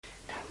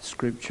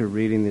Scripture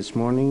reading this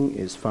morning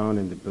is found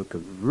in the book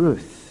of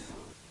Ruth.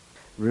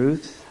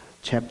 Ruth,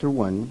 chapter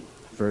 1,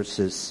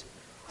 verses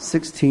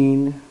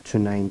 16 to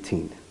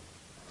 19.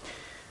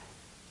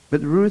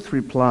 But Ruth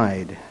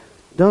replied,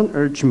 "Don't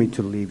urge me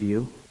to leave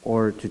you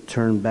or to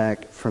turn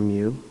back from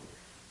you.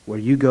 Where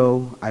you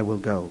go, I will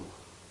go,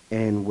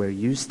 and where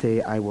you stay,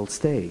 I will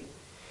stay.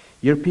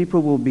 Your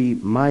people will be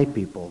my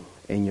people,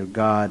 and your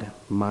God,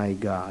 my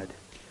God.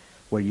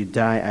 Where you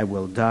die, I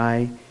will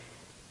die,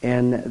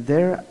 and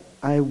there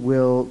I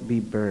will be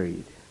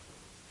buried.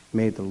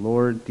 May the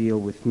Lord deal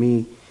with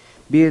me,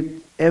 be it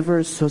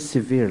ever so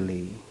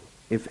severely,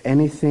 if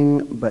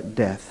anything but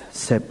death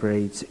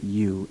separates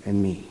you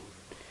and me."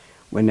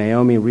 When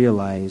Naomi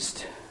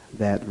realized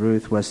that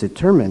Ruth was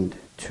determined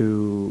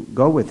to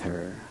go with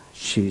her,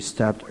 she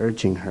stopped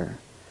urging her.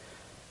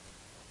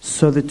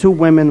 So the two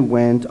women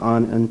went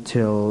on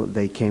until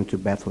they came to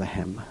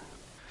Bethlehem.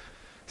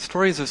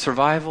 Stories of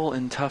survival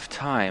in tough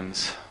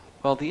times.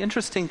 Well, the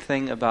interesting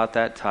thing about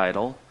that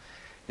title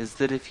is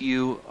that if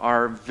you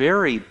are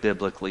very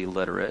biblically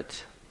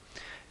literate,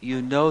 you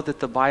know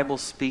that the Bible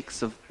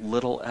speaks of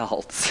little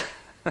else.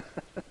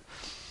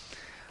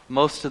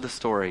 Most of the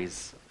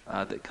stories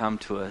that come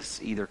to us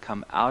either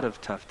come out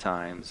of tough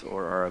times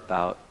or are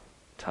about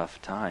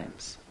tough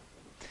times.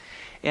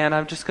 And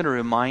I'm just going to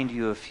remind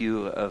you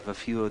of a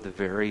few of the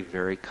very,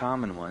 very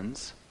common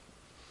ones.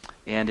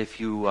 And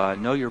if you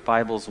know your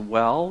Bibles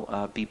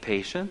well, be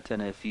patient.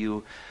 And if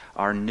you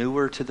are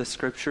newer to the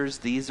Scriptures,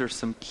 these are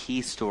some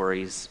key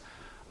stories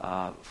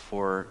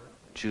for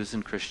Jews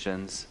and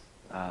Christians.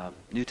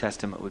 New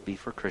Testament would be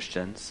for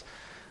Christians.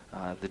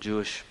 The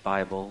Jewish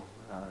Bible,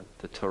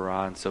 the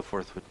Torah, and so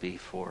forth would be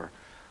for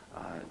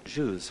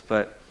Jews.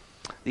 But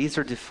these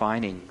are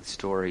defining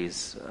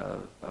stories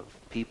of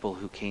people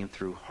who came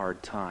through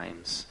hard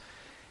times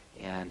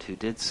and who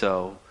did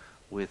so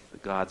with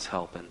God's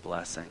help and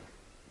blessing.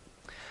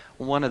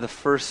 One of the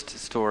first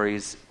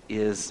stories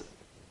is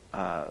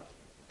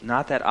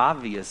not that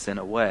obvious in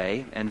a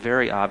way, and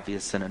very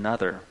obvious in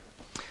another.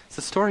 It's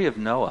the story of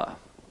Noah.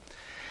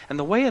 And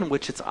the way in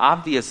which it's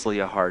obviously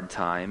a hard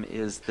time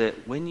is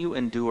that when you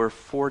endure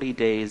 40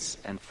 days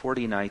and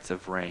 40 nights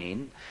of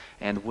rain,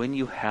 and when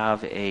you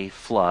have a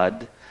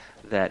flood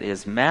that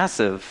is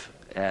massive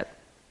at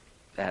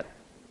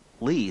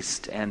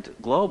least, and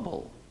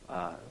global,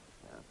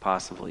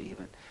 possibly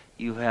even,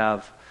 you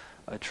have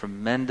a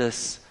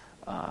tremendous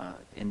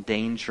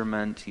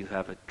endangerment, you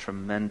have a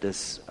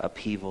tremendous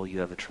upheaval,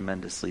 you have a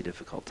tremendously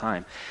difficult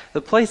time.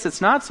 The place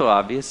that's not so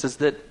obvious is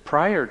that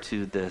prior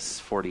to this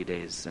 40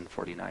 days and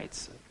 40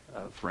 nights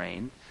of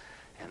rain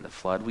and the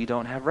flood, we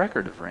don't have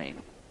record of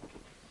rain.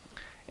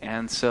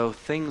 And so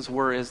things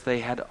were as they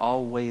had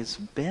always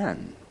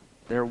been.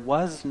 There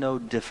was no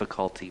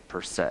difficulty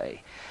per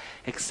se,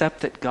 except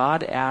that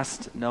God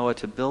asked Noah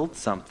to build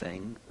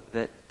something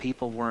that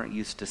people weren't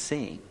used to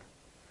seeing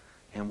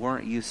and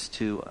weren't used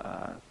to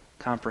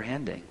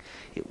comprehending.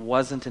 It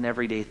wasn't an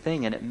everyday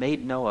thing, and it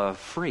made Noah a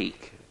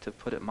freak, to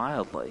put it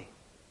mildly.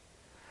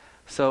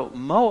 So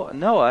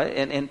Noah,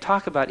 and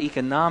talk about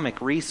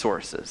economic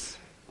resources.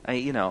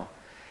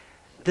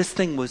 This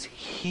thing was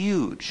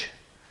huge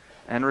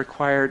and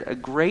required a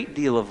great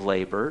deal of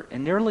labor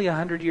and nearly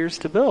 100 years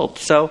to build.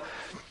 So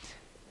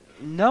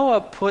Noah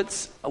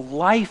puts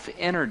life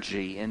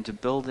energy into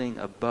building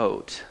a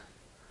boat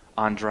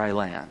on dry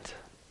land.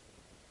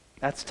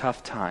 That's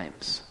tough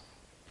times.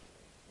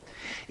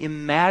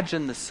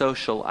 Imagine the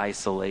social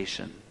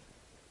isolation.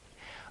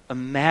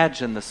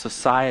 Imagine the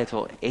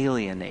societal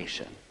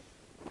alienation.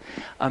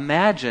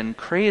 Imagine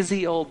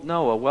crazy old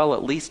Noah. Well,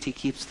 at least he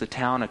keeps the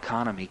town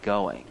economy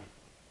going.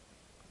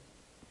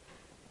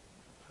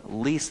 At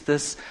least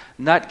this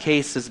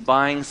nutcase is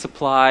buying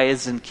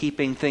supplies and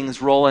keeping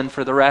things rolling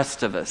for the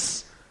rest of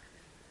us.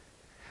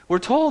 We're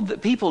told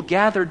that people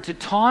gathered to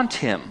taunt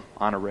him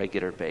on a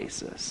regular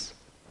basis.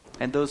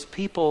 And those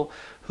people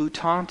who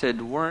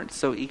taunted weren't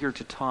so eager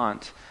to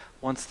taunt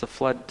once the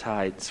flood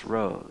tides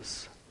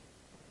rose.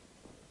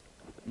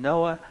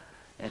 Noah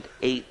and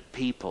 8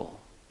 people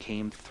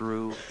came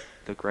through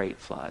the great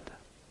flood.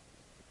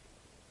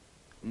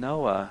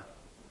 Noah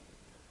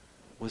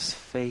was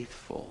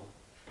faithful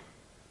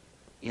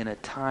in a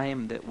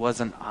time that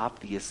wasn't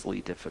obviously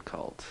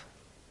difficult,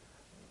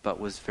 but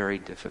was very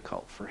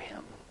difficult for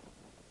him.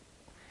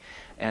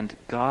 And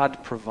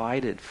God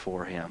provided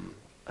for him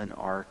an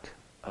ark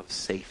of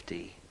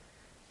safety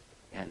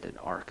and an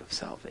ark of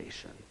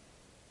salvation.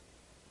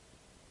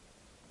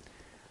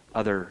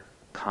 Other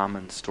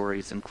common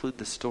stories include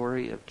the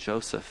story of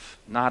Joseph.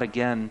 Not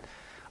again,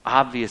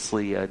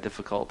 obviously a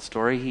difficult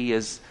story. He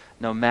is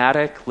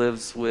nomadic,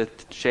 lives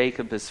with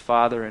Jacob, his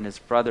father, and his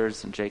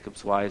brothers, and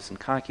Jacob's wives and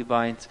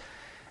concubines,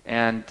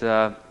 and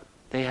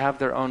they have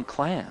their own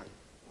clan.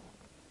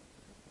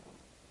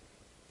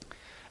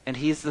 And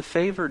he's the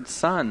favored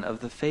son of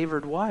the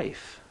favored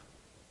wife.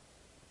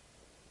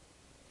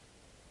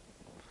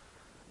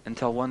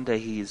 Until one day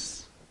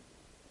he's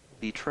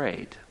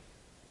betrayed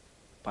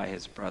by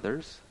his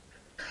brothers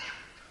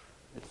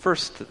At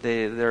first,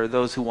 there are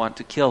those who want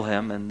to kill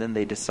him, and then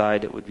they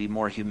decide it would be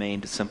more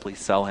humane to simply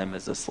sell him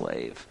as a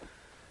slave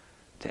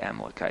to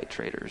Amalekite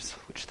traders,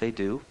 which they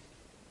do.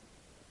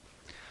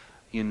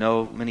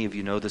 Many of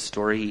you know the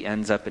story. He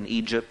ends up in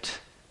Egypt,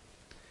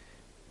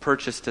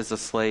 purchased as a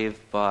slave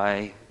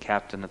by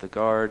captain of the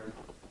guard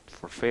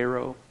for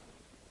Pharaoh,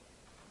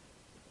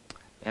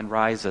 and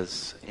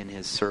rises in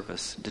his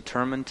service,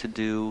 determined to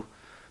do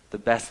the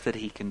best that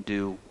he can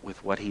do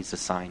with what he's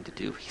assigned to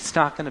do. He's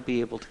not going to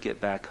be able to get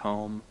back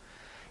home.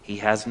 He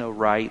has no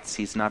rights.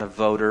 He's not a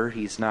voter.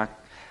 He's not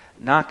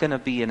going to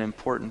be an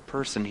important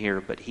person here,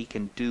 but he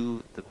can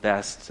do the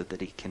best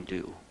that he can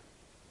do.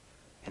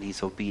 And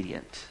he's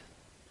obedient.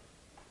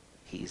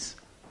 He's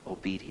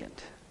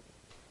obedient.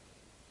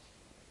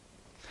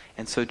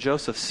 And so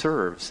Joseph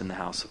serves in the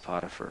house of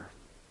Potiphar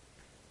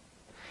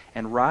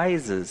and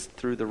rises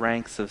through the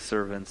ranks of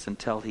servants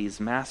until he's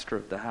master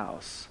of the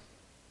house,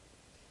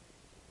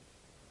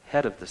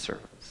 head of the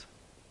servants.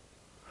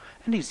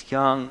 And he's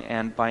young,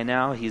 and by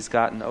now he's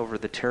gotten over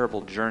the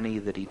terrible journey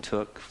that he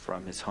took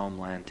from his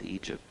homeland to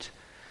Egypt.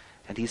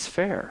 And he's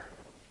fair.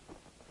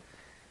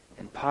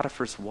 And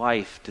Potiphar's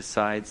wife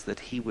decides that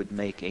he would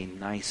make a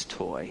nice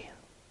toy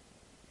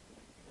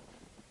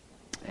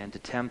and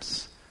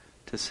attempts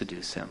to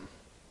seduce him.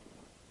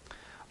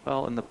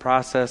 Well, in the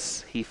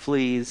process, he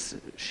flees.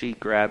 She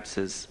grabs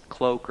his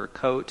cloak or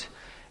coat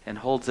and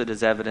holds it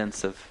as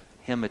evidence of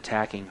him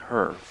attacking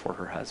her for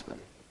her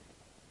husband.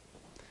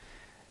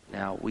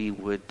 Now, we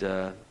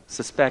would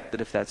suspect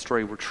that if that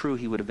story were true,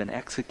 he would have been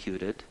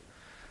executed.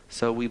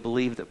 So we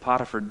believe that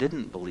Potiphar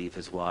didn't believe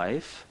his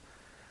wife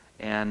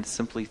and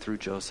simply threw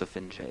Joseph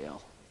in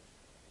jail.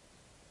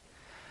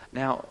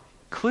 Now,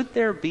 could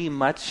there be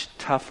much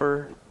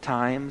tougher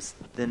times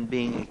than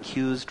being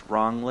accused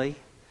wrongly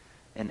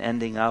and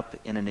ending up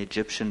in an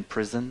Egyptian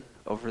prison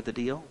over the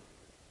deal?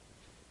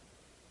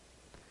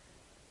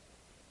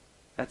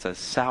 That's a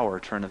sour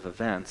turn of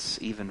events,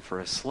 even for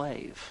a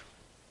slave.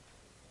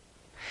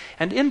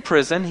 And in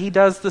prison, he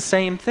does the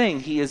same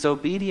thing. He is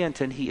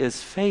obedient and he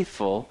is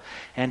faithful,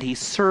 and he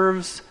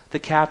serves the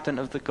captain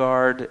of the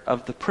guard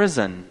of the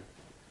prison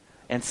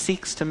and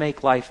seeks to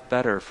make life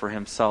better for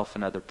himself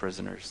and other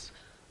prisoners.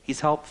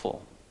 He's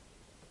helpful.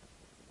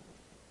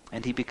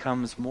 And he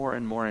becomes more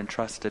and more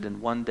entrusted,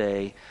 and one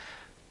day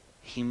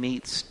he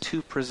meets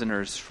two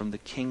prisoners from the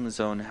king's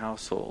own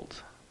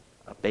household,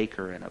 a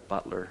baker and a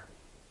butler.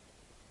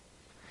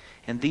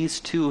 And these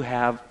two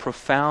have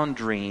profound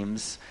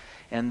dreams,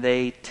 and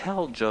they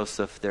tell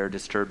Joseph their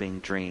disturbing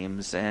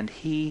dreams, and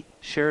he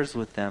shares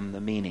with them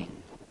the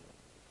meaning.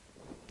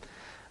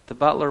 The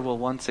butler will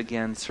once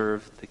again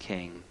serve the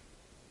king.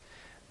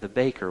 The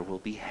baker will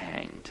be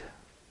hanged.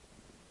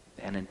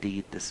 And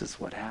indeed, this is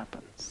what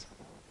happens.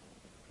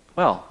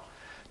 Well,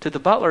 to the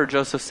butler,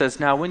 Joseph says,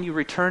 "Now when you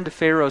return to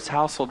Pharaoh's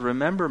household,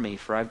 remember me,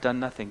 for I've done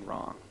nothing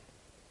wrong."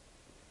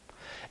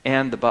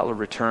 And the butler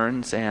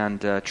returns,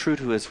 and true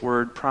to his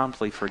word,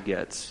 promptly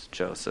forgets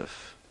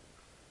Joseph.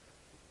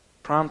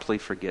 Promptly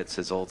forgets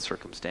his old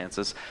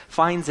circumstances,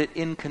 finds it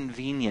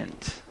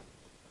inconvenient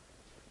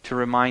to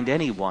remind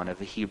anyone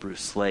of a Hebrew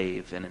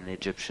slave in an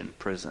Egyptian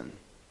prison.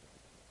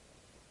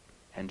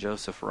 And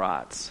Joseph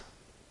rots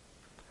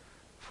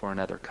for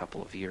another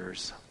couple of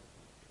years,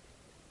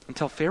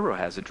 until Pharaoh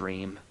has a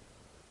dream,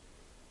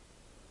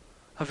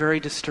 a very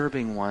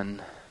disturbing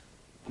one.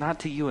 Not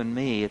to you and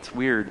me, it's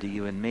weird to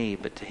you and me,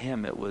 but to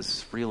him it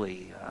was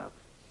really a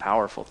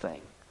powerful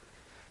thing.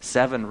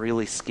 7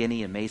 really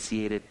skinny,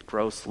 emaciated,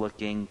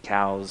 gross-looking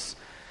cows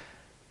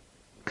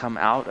come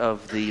out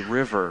of the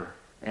river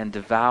and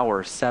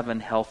devour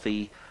 7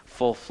 healthy,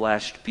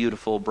 full-fleshed,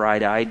 beautiful,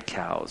 bright-eyed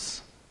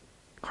cows.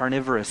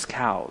 Carnivorous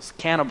cows,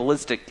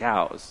 cannibalistic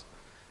cows.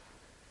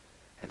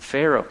 And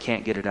Pharaoh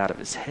can't get it out of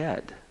his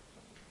head.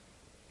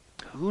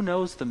 Who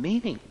knows the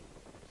meaning?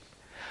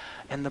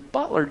 And the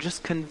butler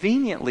just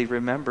conveniently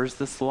remembers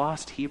this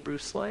lost Hebrew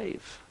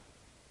slave.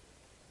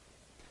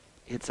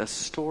 It's a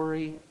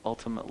story,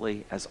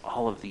 ultimately, as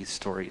all of these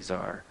stories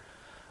are,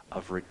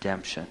 of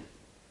redemption,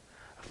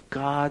 of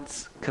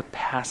God's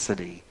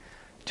capacity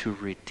to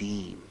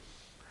redeem,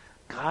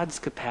 God's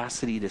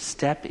capacity to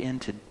step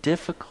into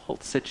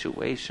difficult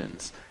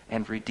situations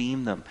and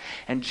redeem them.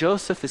 And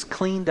Joseph is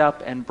cleaned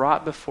up and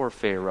brought before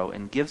Pharaoh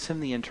and gives him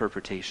the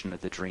interpretation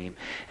of the dream.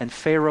 And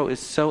Pharaoh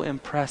is so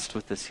impressed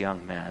with this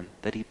young man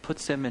that he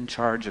puts him in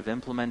charge of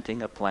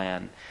implementing a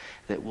plan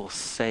that will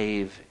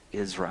save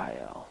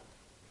Israel.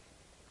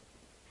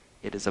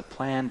 It is a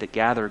plan to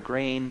gather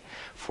grain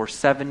for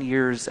 7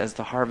 years as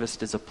the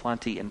harvest is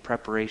aplenty, in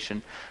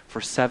preparation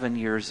for 7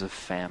 years of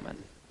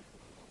famine.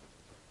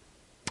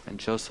 And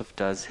Joseph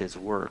does his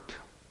work,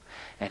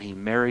 and he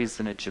marries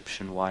an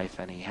Egyptian wife,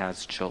 and he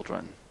has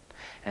children,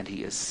 and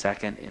he is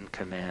second in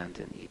command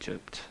in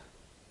Egypt.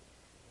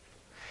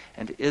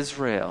 And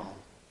Israel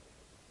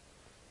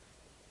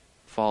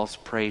falls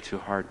prey to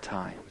hard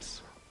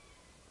times.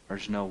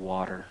 There's no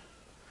water,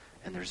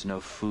 and there's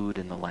no food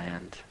in the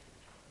land.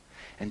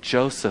 And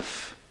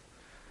Joseph,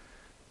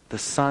 the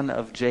son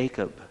of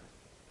Jacob,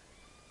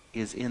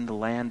 is in the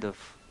land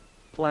of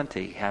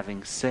plenty,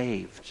 having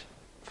saved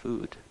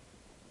food.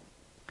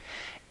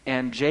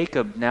 And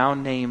Jacob, now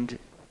named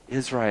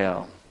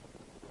Israel,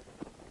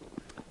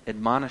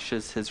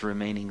 admonishes his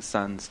remaining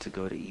sons to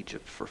go to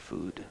Egypt for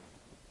food.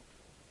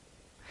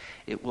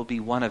 It will be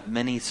one of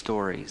many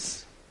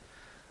stories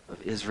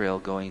of Israel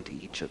going to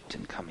Egypt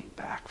and coming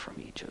back from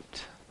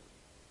Egypt.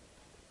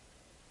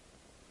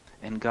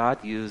 And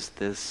God used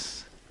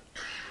this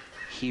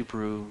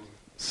Hebrew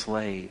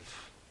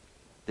slave,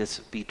 this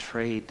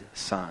betrayed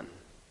son,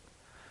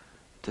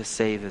 to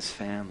save his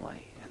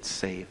family and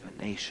save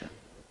a nation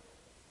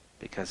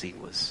because he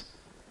was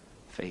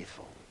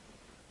faithful.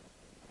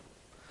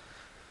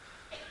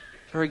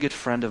 A very good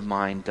friend of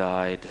mine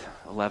died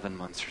 11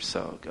 months or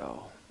so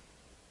ago.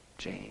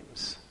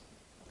 James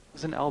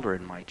was an elder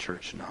in my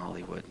church in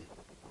Hollywood.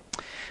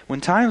 When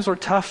times were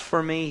tough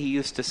for me, he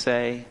used to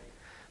say,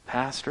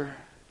 "Pastor,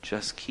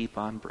 just keep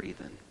on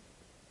breathing."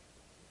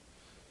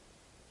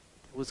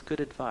 It was good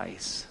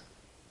advice.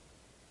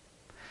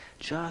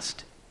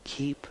 Just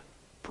keep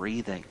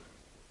breathing.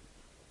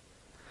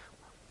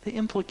 The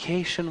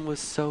implication was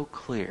so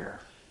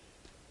clear.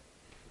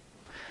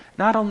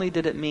 Not only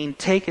did it mean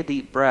take a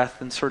deep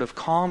breath and sort of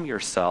calm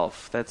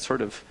yourself, that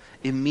sort of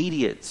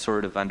immediate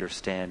sort of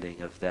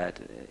understanding of that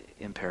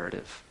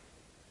imperative,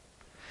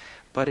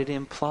 but it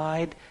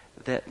implied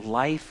that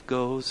life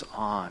goes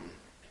on.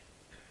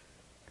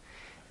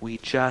 We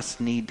just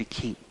need to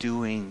keep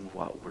doing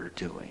what we're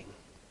doing.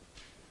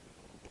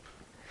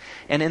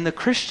 And in the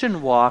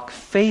Christian walk,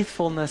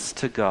 faithfulness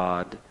to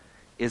God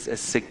is a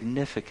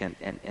significant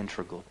and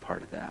integral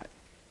part of that.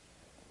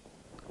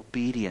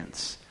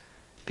 Obedience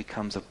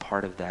becomes a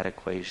part of that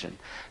equation.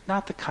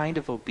 Not the kind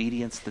of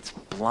obedience that's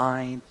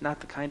blind, not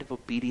the kind of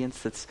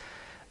obedience that's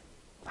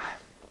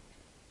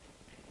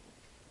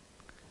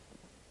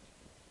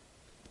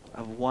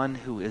of one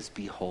who is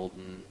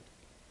beholden.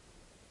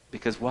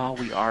 Because while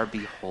we are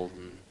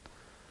beholden,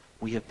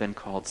 we have been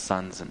called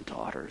sons and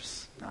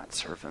daughters, not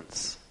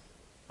servants.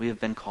 We have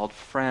been called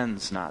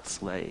friends, not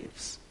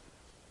slaves.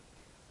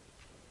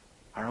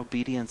 Our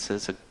obedience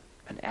is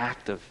an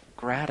act of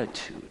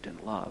gratitude and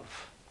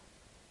love.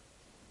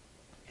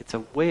 It's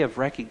a way of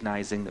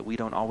recognizing that we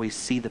don't always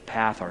see the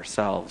path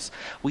ourselves.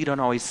 We don't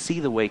always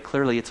see the way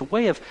clearly. It's a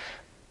way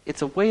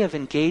of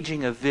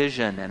engaging a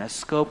vision and a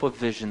scope of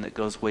vision that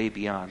goes way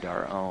beyond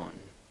our own.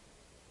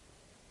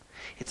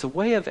 It's a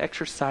way of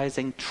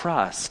exercising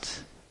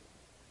trust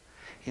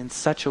in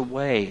such a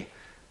way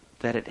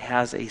that it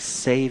has a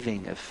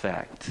saving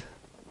effect,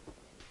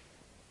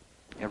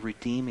 a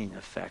redeeming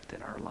effect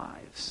in our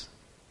lives.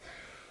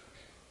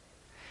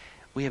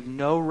 We have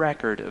no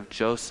record of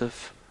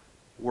Joseph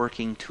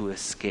working to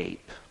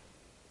escape.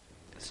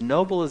 As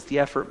noble as the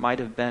effort might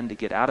have been to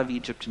get out of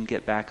Egypt and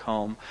get back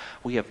home,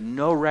 we have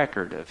no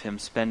record of him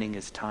spending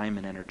his time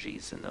and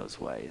energies in those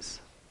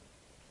ways.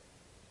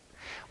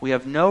 We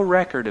have no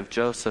record of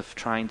Joseph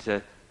trying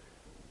to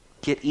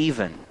get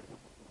even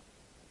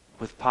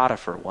with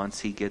Potiphar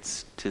once he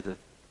gets to the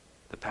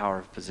power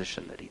of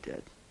position that he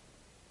did.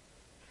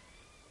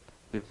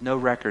 We have no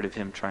record of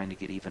him trying to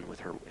get even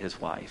with his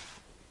wife.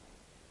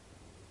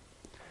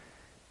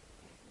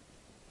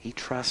 He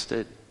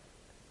trusted,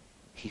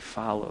 he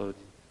followed,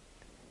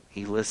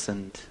 he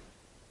listened,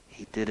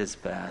 he did his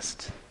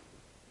best,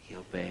 he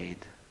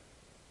obeyed.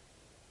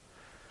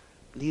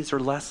 These are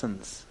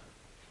lessons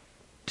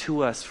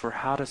to us for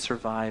how to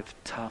survive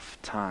tough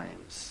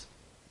times.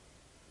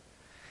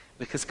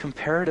 Because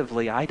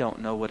comparatively, I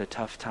don't know what a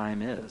tough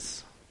time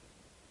is.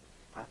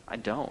 I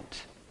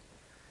don't.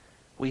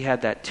 We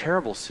had that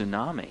terrible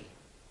tsunami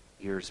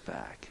years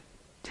back.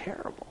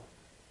 Terrible.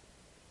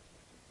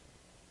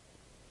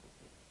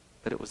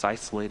 But it was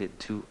isolated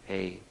to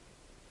a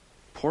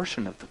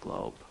portion of the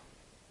globe.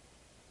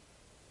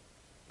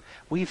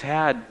 We've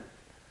had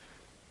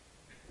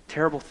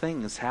terrible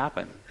things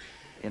happen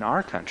in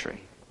our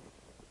country.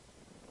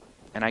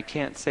 And I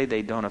can't say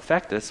they don't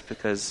affect us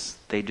because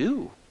they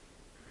do.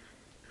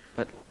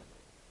 But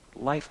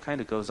life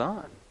kind of goes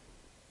on.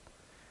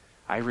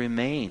 I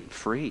remain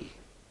free.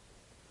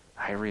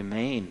 I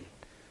remain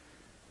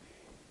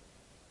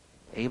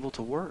able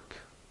to work.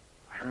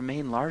 I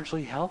remain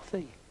largely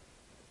healthy.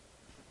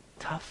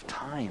 Tough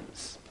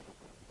times.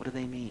 What do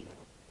they mean?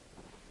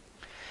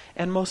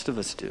 And most of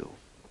us do.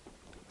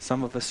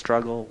 Some of us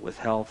struggle with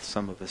health.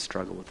 Some of us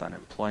struggle with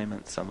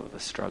unemployment. Some of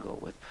us struggle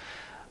with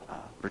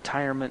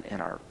retirement,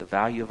 and the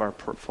value of our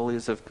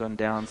portfolios have gone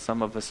down.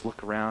 Some of us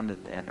look around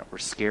and we're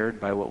scared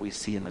by what we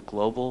see in the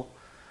global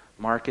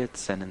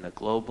markets and in the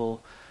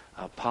global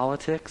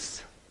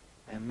politics,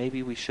 and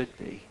maybe we should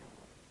be.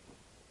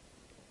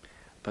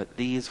 But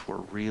these were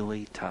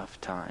really tough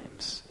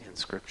times in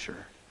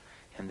Scripture,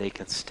 and they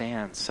can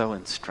stand so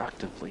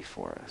instructively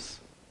for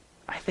us.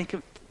 I think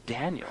of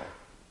Daniel.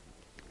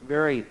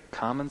 Very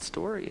common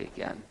story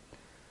again.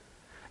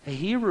 A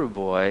Hebrew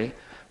boy,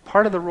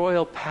 part of the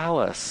royal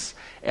palace,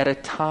 at a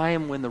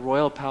time when the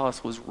royal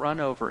palace was run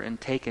over and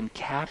taken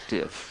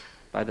captive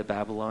by the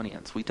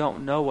Babylonians. We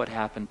don't know what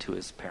happened to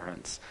his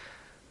parents.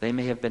 They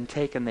may have been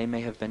taken, they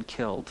may have been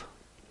killed.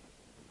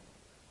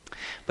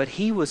 But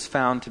he was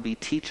found to be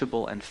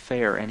teachable and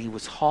fair, and he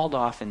was hauled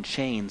off in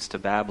chains to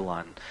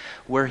Babylon,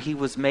 where he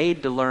was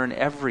made to learn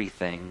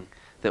everything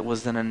that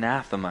was an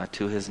anathema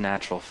to his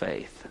natural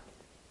faith.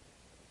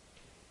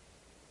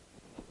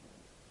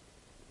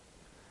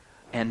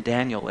 And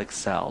Daniel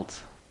excelled.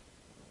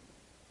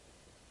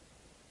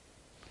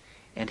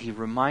 And he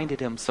reminded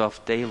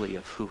himself daily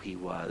of who he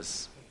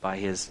was by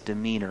his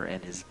demeanor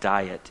and his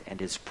diet and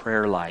his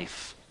prayer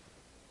life.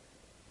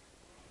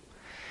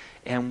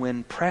 And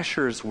when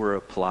pressures were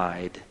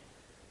applied,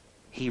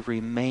 he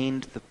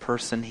remained the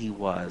person he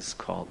was,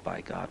 called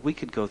by God. We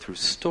could go through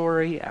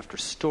story after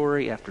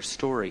story after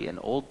story in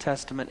Old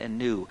Testament and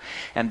New,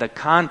 and the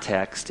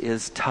context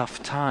is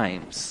tough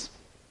times.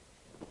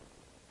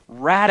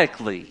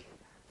 Radically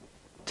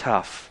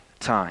tough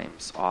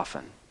times,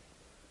 often.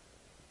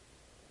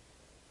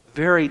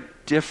 Very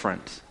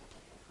different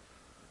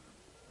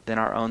than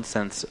our own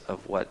sense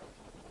of what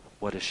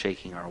is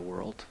shaking our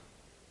world.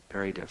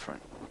 Very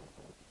different.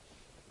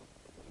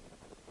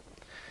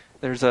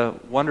 There's a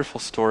wonderful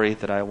story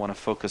that I want to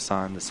focus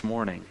on this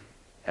morning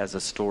as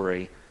a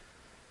story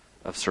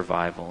of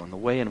survival and the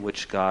way in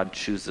which God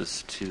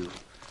chooses to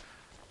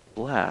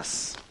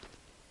bless,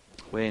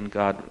 the way in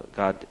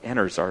God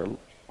enters our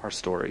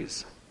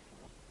stories.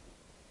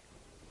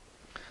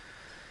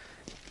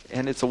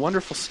 And it's a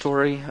wonderful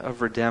story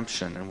of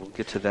redemption, and we'll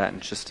get to that in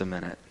just a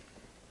minute.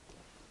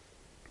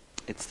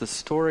 It's the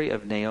story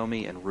of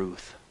Naomi and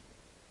Ruth.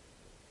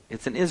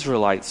 It's an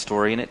Israelite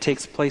story, and it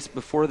takes place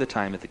before the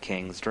time of the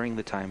kings, during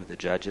the time of the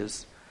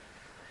judges.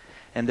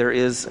 And there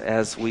is,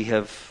 as we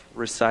have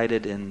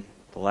recited in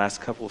the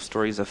last couple of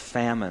stories, a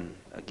famine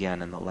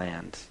again in the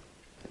land,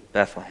 in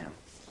Bethlehem.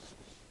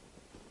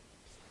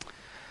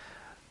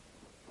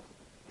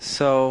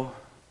 So,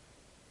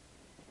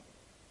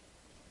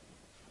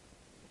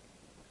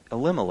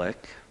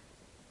 Elimelech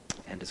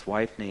and his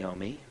wife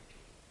Naomi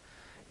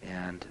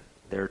and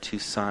their two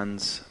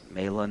sons,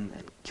 Mahlon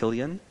and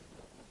Chilion,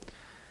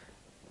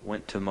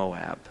 went to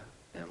Moab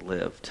and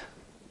lived.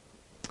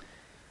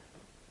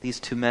 These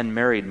two men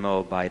married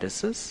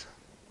Moabitesses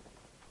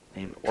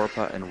named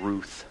Orpah and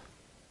Ruth.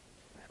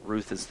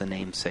 Ruth is the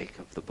namesake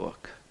of the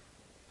book.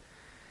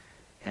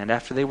 And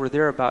after they were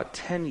there about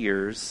 10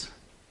 years,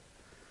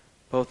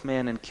 both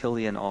Mahlon and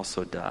Chilion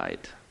also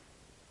died.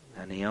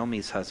 And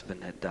Naomi's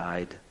husband had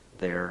died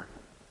there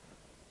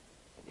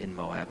in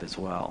Moab as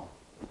well.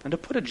 And to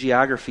put a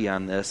geography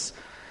on this,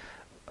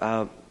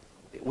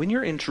 when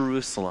you're in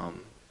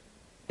Jerusalem,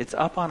 it's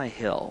up on a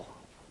hill.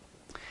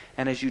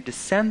 And as you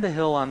descend the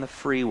hill on the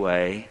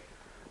freeway,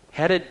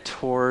 headed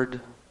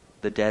toward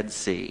the Dead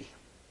Sea,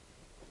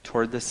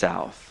 toward the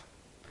south,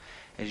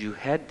 as you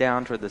head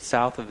down toward the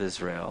south of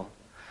Israel,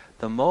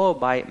 the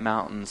Moabite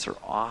mountains are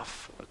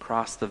off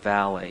across the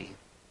valley,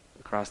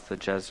 across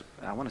the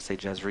I want to say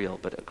Jezreel,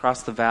 but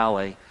across the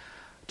valley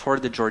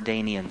toward the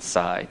Jordanian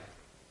side.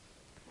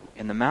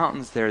 And the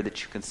mountains there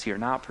that you can see are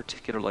not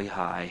particularly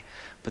high,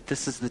 but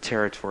this is the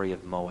territory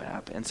of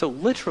Moab. And so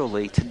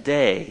literally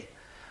today,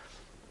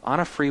 on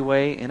a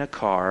freeway, in a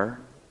car,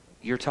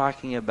 you're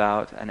talking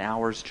about an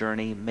hour's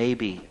journey,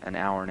 maybe an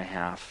hour and a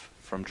half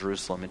from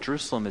Jerusalem. And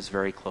Jerusalem is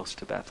very close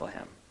to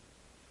Bethlehem.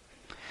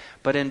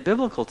 But in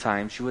biblical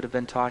times, you would have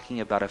been talking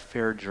about a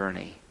fair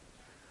journey,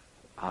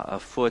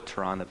 afoot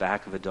or on the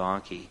back of a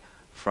donkey,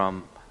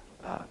 from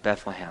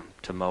Bethlehem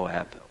to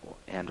Moab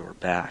and or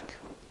back.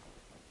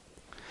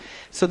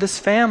 So this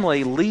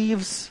family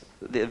leaves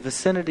the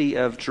vicinity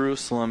of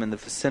Jerusalem and the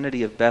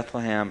vicinity of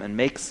Bethlehem and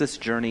makes this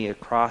journey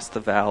across the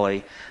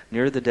valley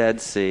near the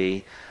Dead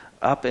Sea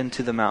up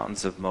into the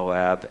mountains of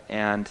Moab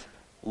and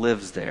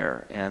lives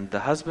there. And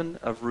the husband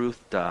of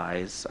Ruth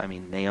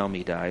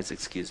Naomi dies,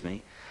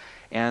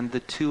 and the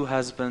two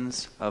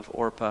husbands of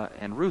Orpah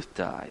and Ruth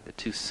die, the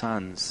two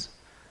sons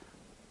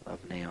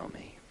of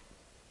Naomi.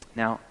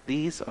 Now,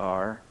 these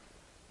are,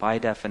 by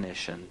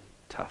definition,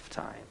 tough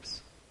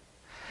times.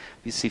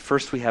 You see,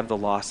 first we have the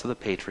loss of the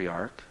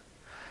patriarch,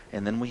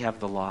 and then we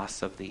have the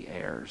loss of the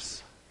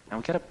heirs. Now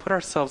we've got to put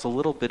ourselves a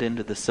little bit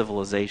into the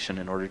civilization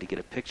in order to get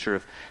a picture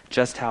of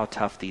just how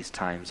tough these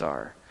times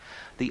are.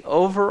 The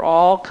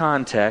overall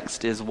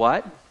context is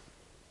what?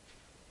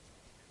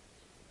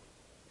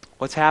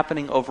 What's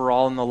happening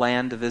overall in the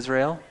land of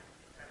Israel?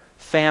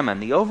 Famine.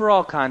 The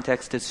overall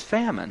context is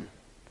famine.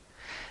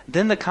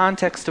 Then the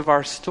context of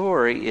our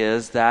story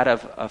is that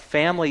of a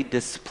family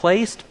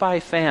displaced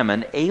by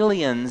famine,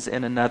 aliens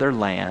in another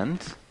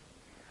land.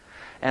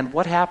 And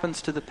what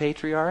happens to the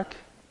patriarch?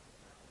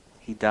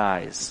 He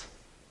dies.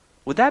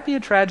 Would that be a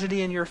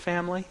tragedy in your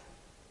family?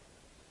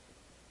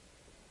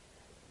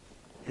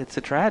 It's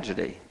a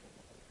tragedy.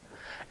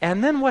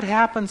 And then what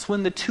happens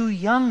when the two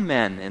young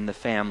men in the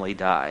family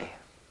die?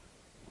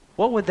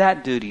 What would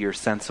that do to your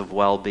sense of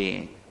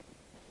well-being?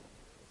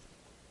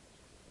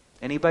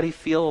 Anybody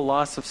feel a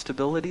loss of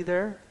stability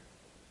there?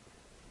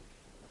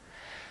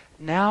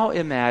 Now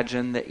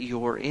imagine that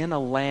you're in a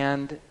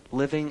land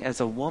living as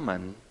a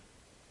woman.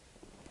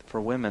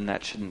 For women,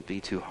 that shouldn't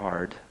be too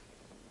hard.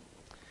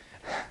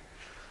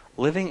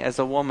 Living as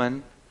a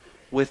woman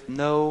with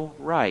no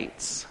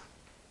rights.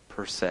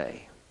 per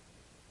se.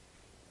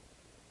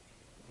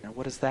 Now,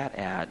 what does that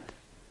add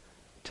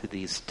to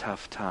these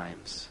tough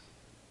times?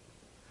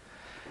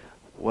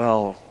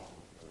 Well,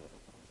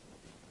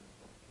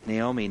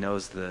 Naomi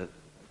knows the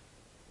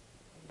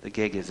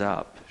gig is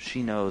up.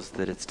 She knows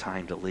that it's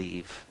time to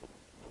leave.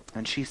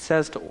 And she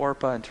says to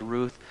Orpah and to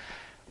Ruth,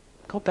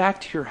 go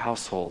back to your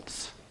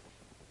households.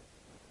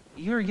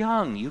 You're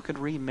young. You can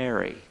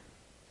remarry.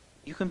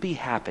 You can be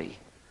happy.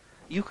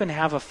 You can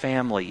have a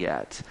family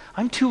yet.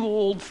 I'm too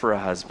old for a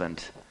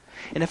husband.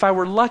 And if I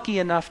were lucky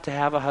enough to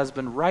have a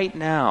husband right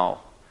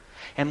now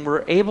and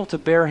were able to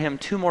bear him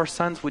 2 more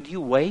sons, would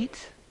you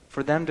wait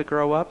for them to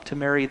grow up to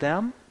marry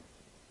them?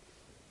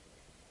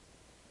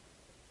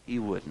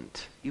 You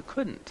wouldn't. You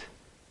couldn't.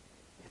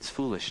 It's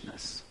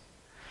foolishness.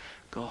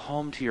 Go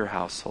home to your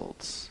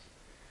households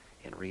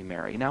and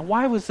remarry. Now,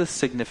 why was this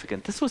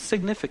significant? This was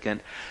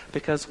significant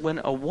because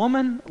when a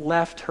woman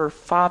left her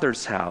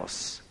father's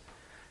house,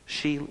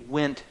 she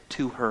went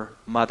to her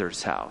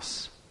mother's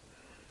house.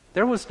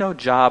 There was no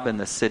job in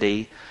the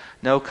city,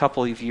 no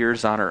couple of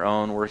years on her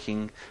own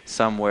working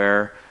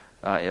somewhere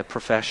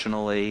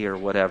professionally or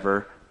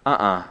whatever.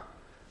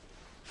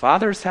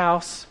 Father's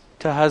house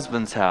to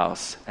husband's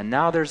house, and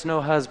now there's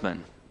no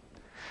husband.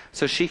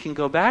 So she can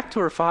go back to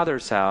her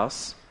father's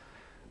house,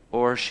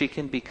 or she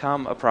can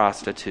become a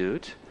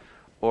prostitute,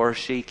 or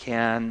she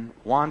can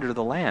wander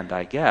the land,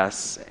 I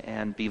guess,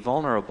 and be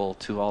vulnerable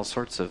to all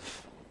sorts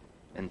of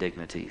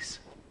indignities.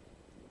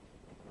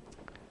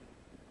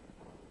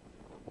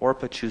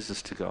 Orpah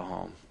chooses to go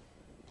home.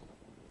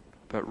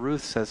 But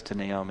Ruth says to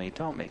Naomi,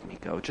 don't make me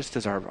go, just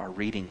as our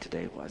reading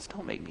today was.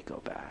 Don't make me go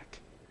back.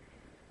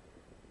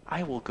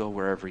 I will go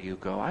wherever you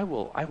go. I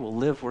will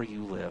live where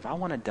you live. I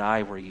want to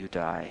die where you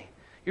die.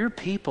 Your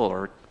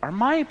people are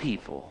my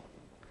people.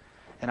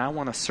 And I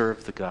want to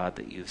serve the God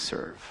that you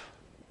serve.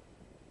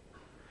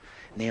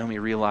 Naomi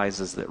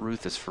realizes that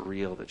Ruth is for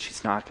real, that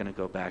she's not going to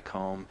go back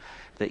home,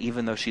 that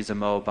even though she's a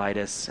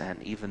Moabitess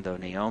and even though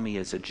Naomi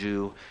is a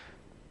Jew,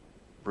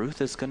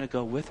 Ruth is going to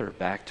go with her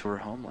back to her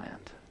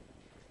homeland.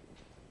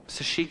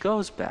 So she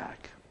goes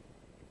back.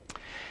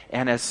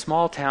 And as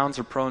small towns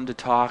are prone to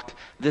talk,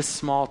 this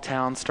small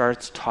town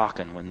starts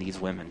talking when these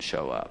women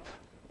show up.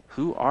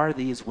 Who are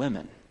these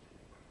women?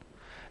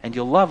 And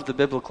you'll love the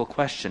biblical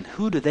question,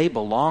 who do they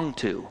belong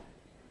to?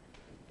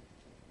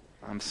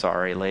 I'm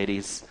sorry,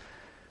 ladies.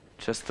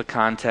 Just the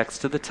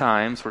context of the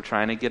times. We're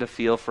trying to get a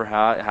feel for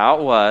how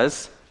it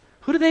was.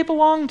 Who do they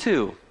belong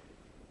to?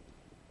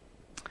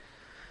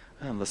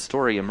 And the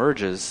story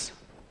emerges.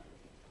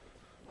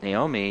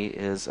 Naomi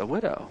is a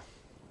widow.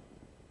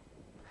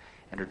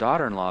 And her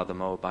daughter-in-law, the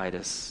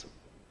Moabitess,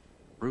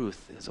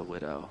 Ruth, is a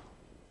widow.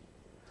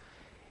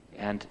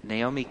 And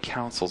Naomi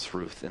counsels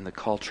Ruth in the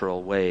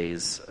cultural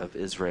ways of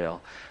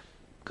Israel.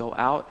 Go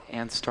out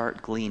and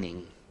start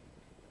gleaning.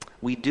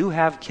 We do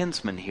have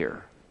kinsmen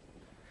here.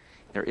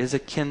 There is a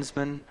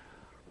kinsman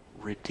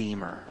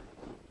redeemer.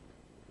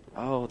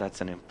 Oh,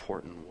 that's an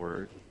important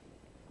word.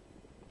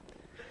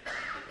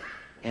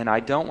 And I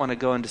don't want to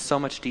go into so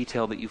much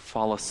detail that you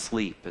fall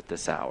asleep at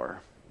this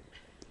hour.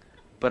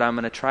 But I'm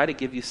going to try to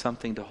give you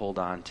something to hold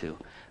on to.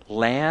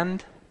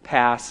 Land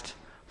passed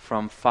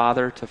from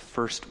father to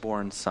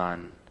firstborn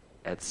son,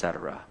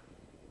 etc.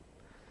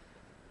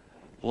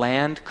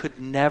 Land could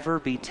never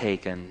be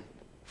taken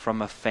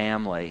from a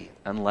family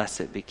unless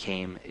it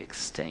became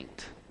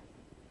extinct.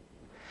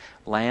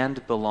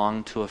 Land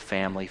belonged to a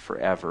family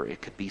forever.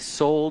 It could be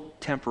sold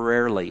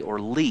temporarily or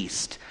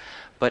leased,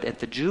 but at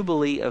the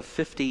Jubilee of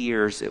 50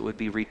 years, it would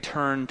be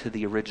returned to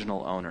the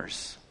original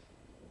owners.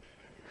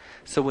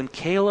 So when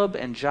Caleb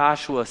and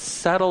Joshua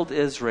settled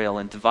Israel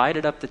and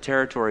divided up the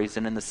territories,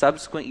 and in the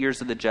subsequent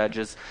years of the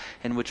Judges,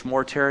 in which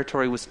more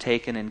territory was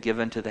taken and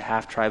given to the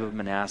half-tribe of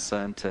Manasseh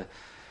and to,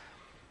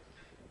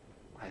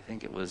 I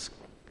think it was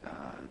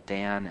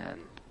Dan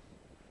and,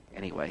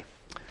 anyway,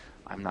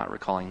 I'm not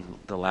recalling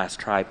the last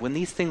tribe. When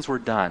these things were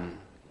done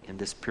in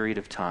this period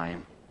of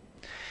time,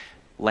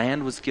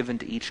 land was given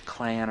to each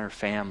clan or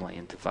family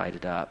and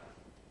divided up.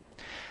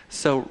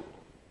 So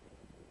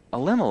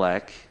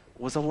Elimelech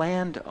was a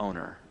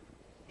landowner.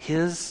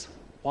 His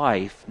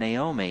wife,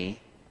 Naomi,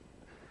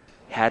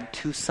 had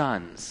 2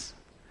 sons.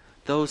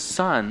 Those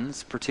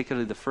sons,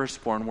 particularly the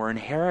firstborn, were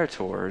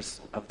inheritors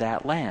of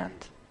that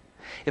land.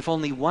 If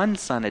only one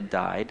son had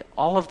died,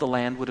 all of the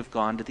land would have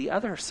gone to the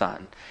other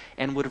son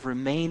and would have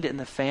remained in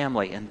the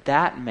family, and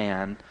that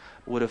man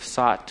would have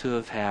sought to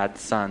have had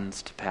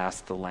sons to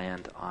pass the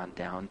land on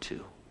down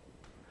to.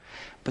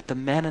 But the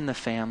men in the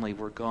family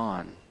were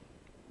gone.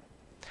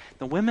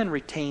 The women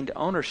retained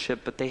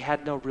ownership, but they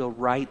had no real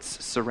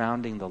rights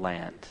surrounding the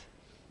land.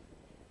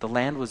 The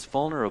land was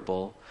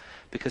vulnerable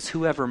because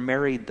whoever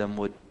married them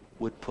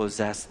would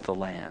possess the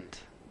land.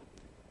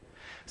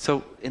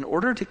 So in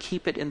order to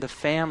keep it in the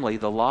family,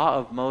 the law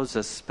of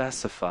Moses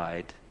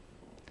specified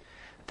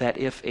that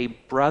if a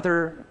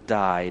brother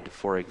died,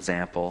 for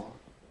example,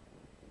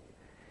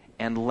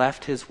 and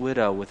left his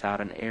widow without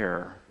an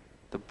heir,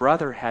 the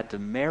brother had to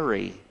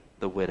marry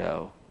the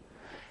widow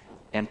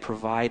and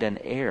provide an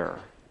heir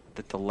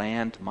that the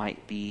land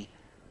might be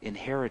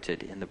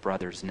inherited in the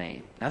brother's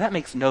name. Now that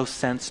makes no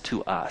sense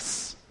to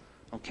us,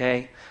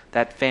 okay?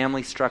 That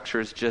family structure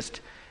is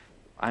just,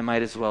 I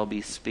might as well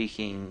be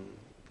speaking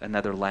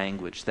another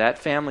language. That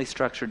family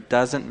structure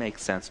doesn't make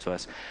sense to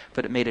us,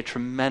 but it made a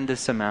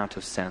tremendous amount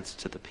of sense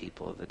to the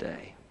people of the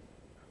day.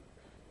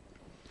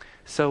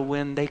 So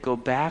when they go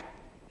back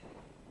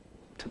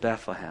to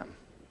Bethlehem,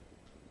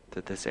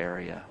 to this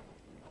area,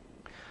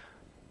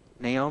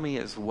 Naomi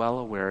is well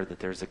aware that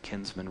there's a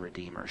kinsman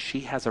redeemer.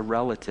 She has a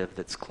relative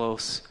that's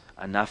close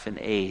enough in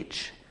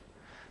age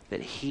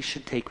that he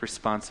should take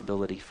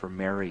responsibility for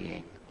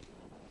marrying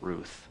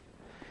Ruth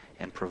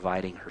and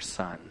providing her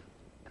son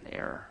an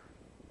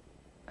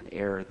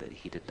heir that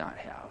he did not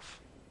have.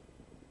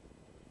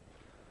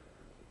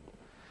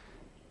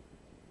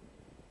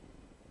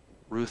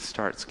 Ruth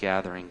starts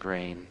gathering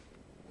grain,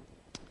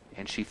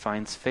 and she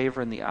finds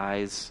favor in the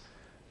eyes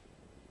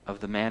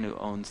of the man who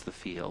owns the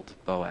field,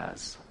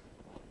 Boaz.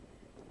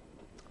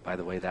 By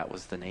the way, that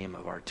was the name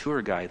of our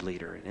tour guide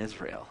leader in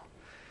Israel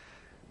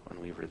when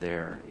we were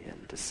there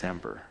in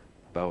December.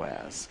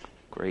 Boaz,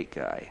 great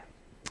guy.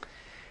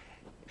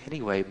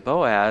 Anyway,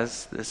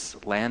 Boaz,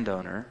 this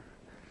landowner,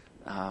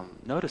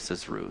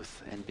 notices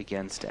Ruth and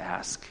begins to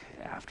ask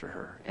after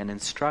her and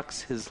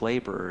instructs his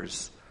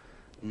laborers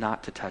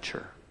not to touch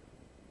her.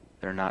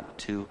 They're not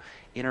to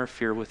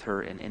interfere with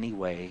her in any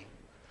way.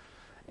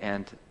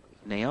 And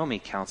Naomi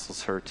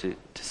counsels her to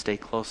stay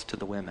close to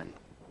the women.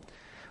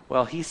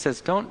 Well, he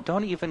says,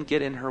 don't even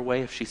get in her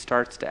way if she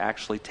starts to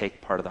actually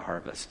take part of the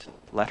harvest.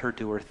 Let her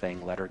do her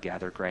thing. Let her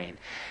gather grain.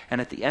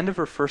 And at the end of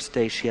her first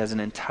day, she has an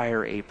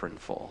entire apron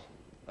full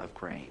of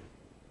grain,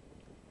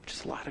 which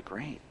is a lot of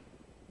grain.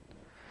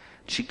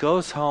 She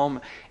goes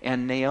home,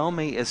 and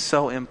Naomi is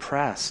so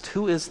impressed.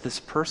 Who is this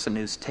person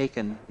who's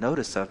taken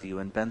notice of you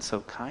and been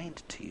so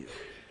kind to you?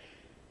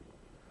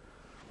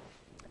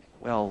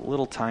 Well,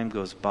 little time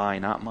goes by,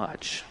 not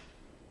much.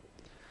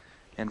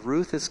 And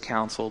Ruth is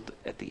counseled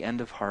at the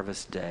end of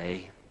harvest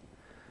day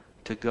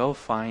to go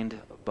find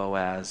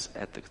Boaz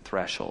at the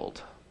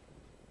threshold.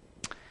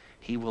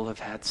 He will have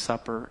had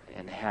supper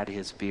and had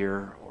his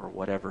beer or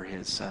whatever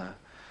his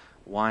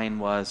wine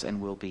was, and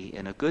will be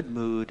in a good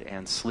mood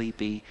and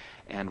sleepy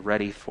and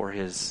ready for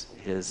his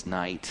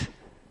night.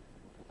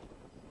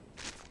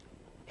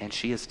 And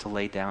she is to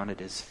lay down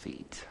at his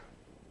feet.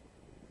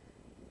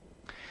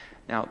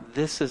 Now,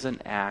 this is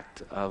an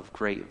act of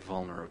great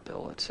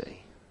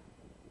vulnerability.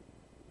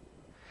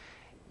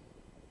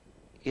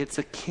 It's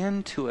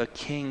akin to a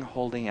king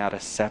holding out a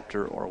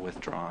scepter or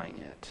withdrawing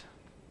it.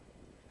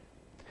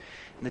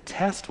 And the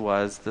test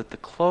was that the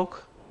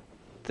cloak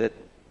that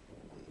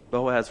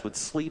Boaz would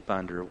sleep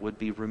under would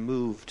be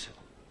removed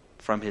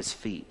from his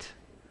feet,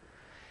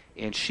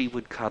 and she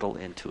would cuddle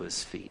into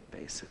his feet,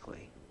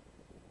 basically.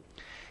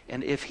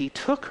 And if he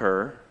took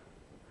her,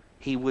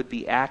 he would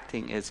be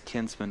acting as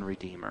kinsman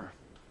redeemer.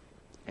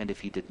 And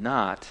if he did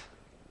not,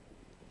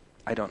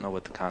 I don't know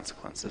what the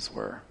consequences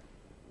were.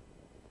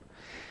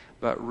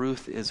 But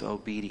Ruth is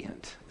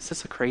obedient. Is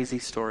this a crazy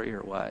story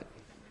or what?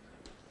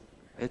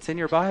 It's in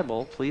your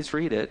Bible. Please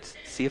read it.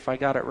 See if I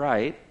got it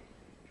right.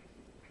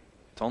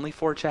 It's only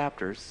 4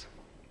 chapters.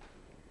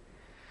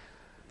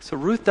 So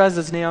Ruth does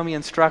as Naomi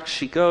instructs.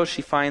 She goes,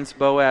 she finds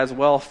Boaz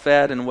well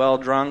fed and well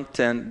drunk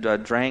and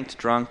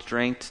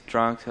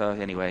drunk.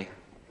 Anyway,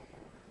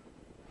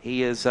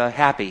 he is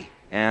happy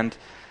and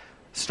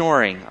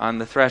snoring on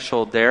the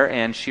threshold there,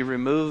 and she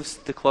removes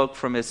the cloak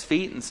from his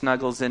feet and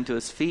snuggles into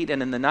his feet,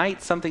 and in the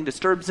night something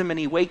disturbs him and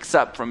he wakes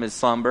up from his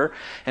slumber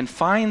and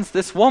finds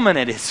this woman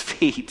at his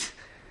feet.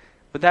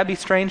 Would that be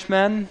strange,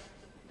 men?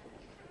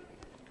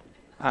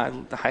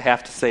 I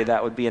have to say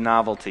that would be a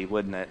novelty,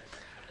 wouldn't it?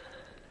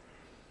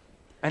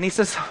 And he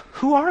says,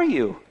 "Who are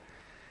you?"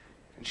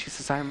 And she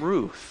says, "I'm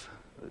Ruth,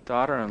 the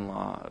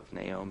daughter-in-law of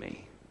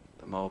Naomi,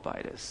 the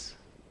Moabitess."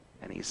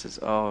 And he says,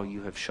 "Oh,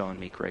 you have shown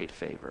me great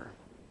favor.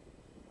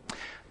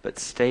 But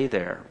stay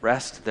there,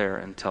 rest there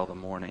until the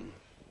morning.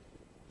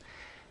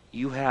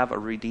 You have a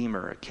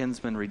redeemer, a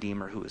kinsman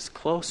redeemer, who is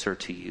closer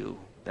to you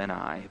than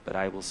I, but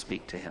I will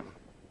speak to him."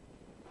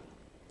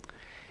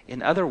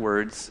 In other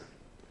words,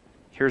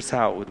 here's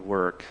how it would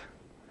work.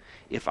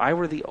 If I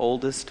were the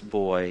oldest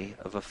boy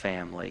of a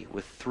family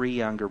with 3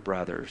 younger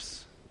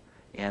brothers,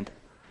 and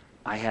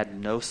I had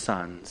no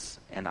sons,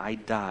 and I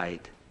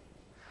died,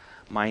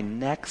 my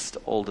next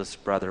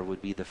oldest brother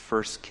would be the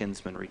first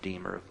kinsman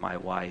redeemer of my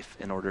wife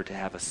in order to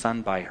have a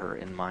son by her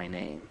in my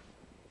name.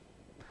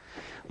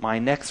 My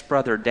next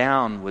brother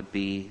down would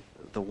be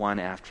the one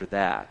after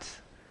that,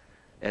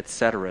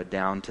 etc.,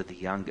 down to the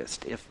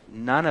youngest. If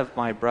none of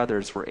my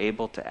brothers were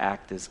able to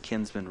act as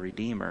kinsman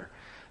redeemer,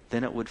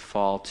 then it would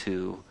fall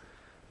to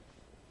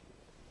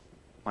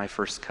my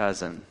first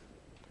cousin,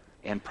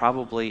 and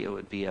probably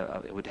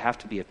it would have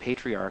to be a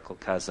patriarchal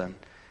cousin,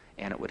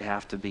 and it would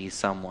have to be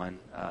someone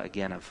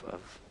again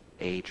of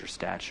age or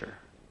stature.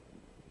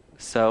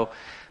 So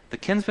the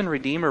kinsman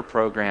redeemer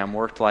program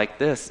worked like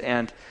this,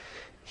 and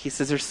he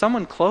says there's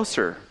someone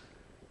closer.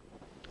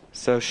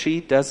 So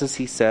she does as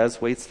he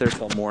says, waits there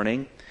till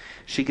morning.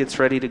 She gets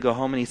ready to go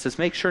home, and he says,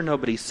 make sure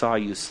nobody saw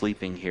you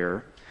sleeping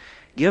here.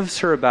 Gives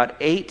her about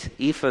 8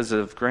 ephahs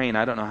of grain.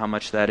 I don't know how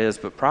much that is,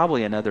 but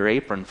probably another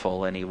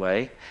apronful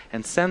anyway.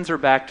 And sends her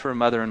back to her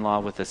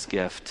mother-in-law with this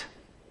gift.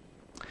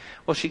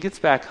 Well, she gets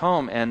back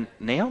home, and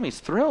Naomi's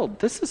thrilled.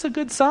 This is a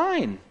good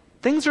sign.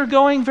 Things are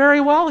going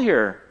very well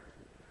here.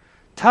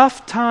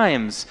 Tough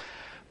times,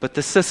 but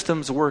the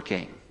system's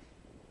working.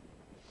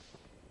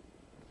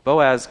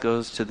 Boaz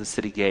goes to the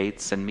city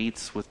gates and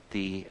meets with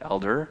the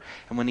elder.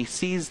 And when he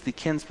sees the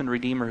kinsman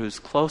redeemer who's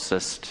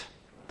closest,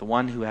 the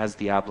one who has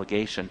the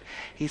obligation,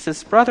 he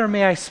says, brother,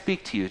 may I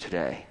speak to you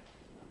today?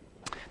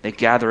 They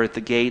gather at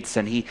the gates,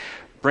 and he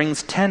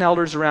brings 10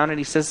 elders around, and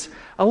he says,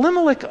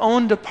 Elimelech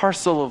owned a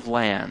parcel of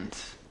land,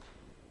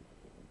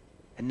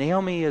 and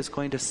Naomi is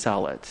going to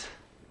sell it.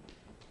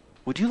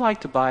 Would you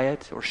like to buy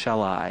it, or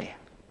shall I?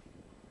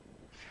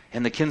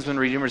 And the kinsman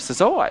redeemer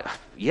says,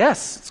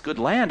 yes, it's good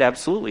land,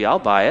 absolutely, I'll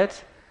buy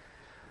it.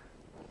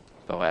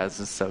 Boaz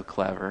is so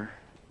clever.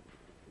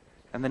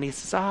 And then he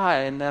says,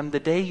 and the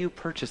day you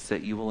purchase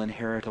it, you will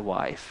inherit a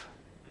wife,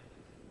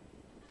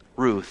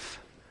 Ruth,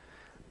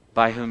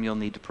 by whom you'll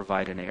need to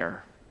provide an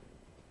heir.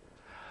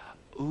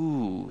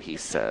 Ooh, he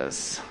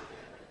says,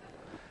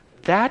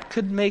 that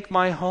could make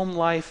my home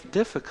life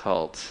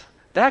difficult.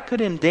 That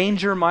could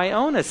endanger my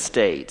own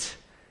estate.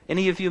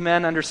 Any of you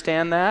men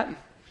understand that?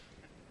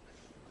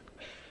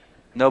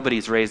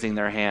 Nobody's raising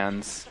their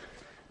hands,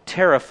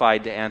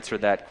 terrified to answer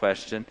that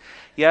question.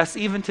 Yes,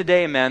 even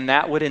today, men,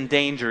 that would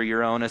endanger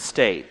your own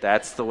estate.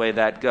 That's the way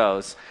that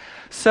goes.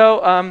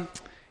 So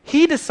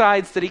he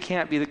decides that he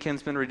can't be the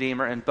kinsman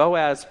redeemer, and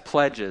Boaz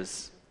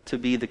pledges to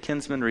be the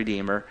kinsman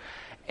redeemer.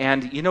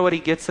 And you know what he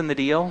gets in the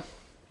deal?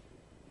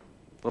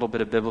 A little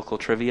bit of biblical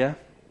trivia.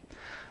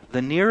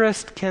 The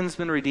nearest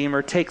kinsman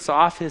redeemer takes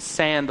off his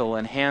sandal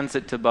and hands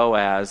it to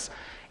Boaz,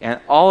 and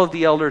all of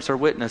the elders are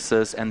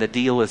witnesses, and the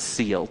deal is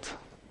sealed.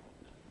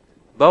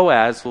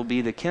 Boaz will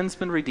be the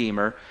kinsman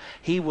redeemer.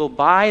 He will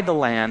buy the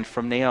land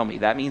from Naomi.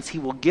 That means he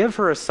will give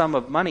her a sum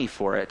of money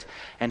for it,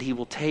 and he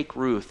will take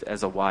Ruth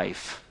as a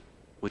wife,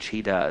 which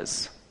he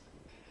does.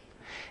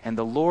 And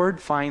the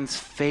Lord finds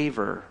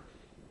favor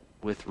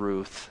with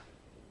Ruth,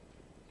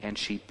 and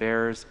she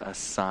bears a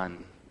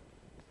son.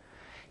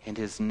 And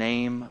his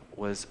name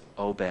was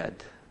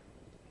Obed,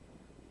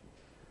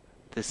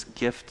 this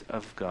gift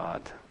of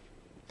God.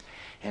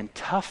 And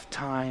tough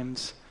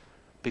times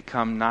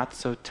become not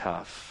so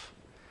tough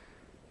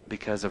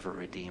because of a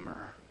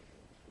redeemer.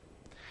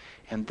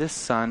 And this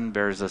son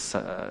bears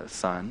a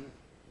son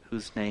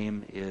whose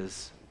name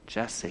is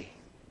Jesse.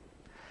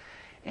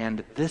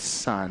 And this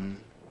son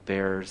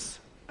bears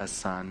a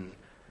son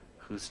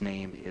whose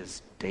name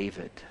is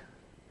David,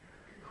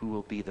 who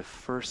will be the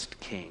first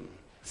king,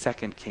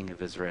 second king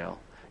of Israel,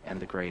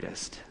 and the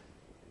greatest.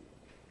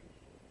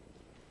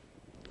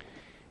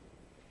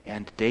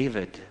 And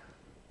David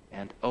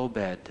and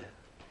Obed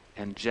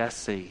and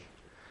Jesse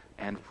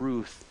and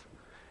Ruth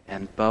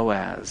and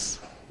Boaz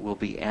will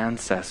be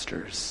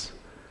ancestors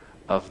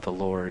of the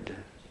Lord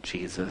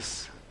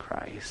Jesus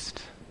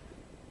Christ.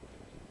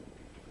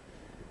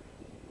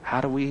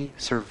 How do we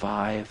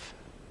survive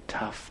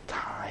tough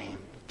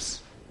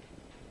times?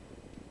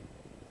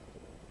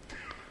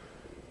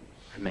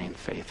 Remain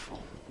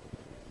faithful.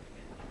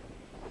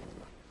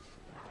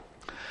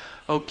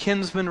 O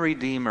kinsman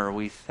redeemer,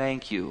 we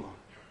thank you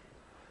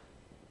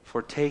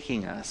for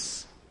taking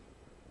us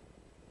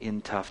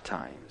in tough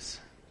times,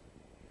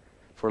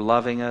 for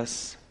loving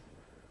us,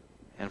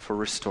 and for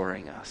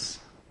restoring us.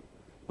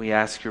 We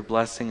ask your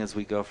blessing as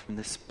we go from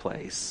this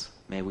place.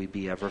 May we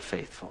be ever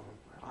faithful.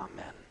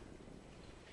 Amen.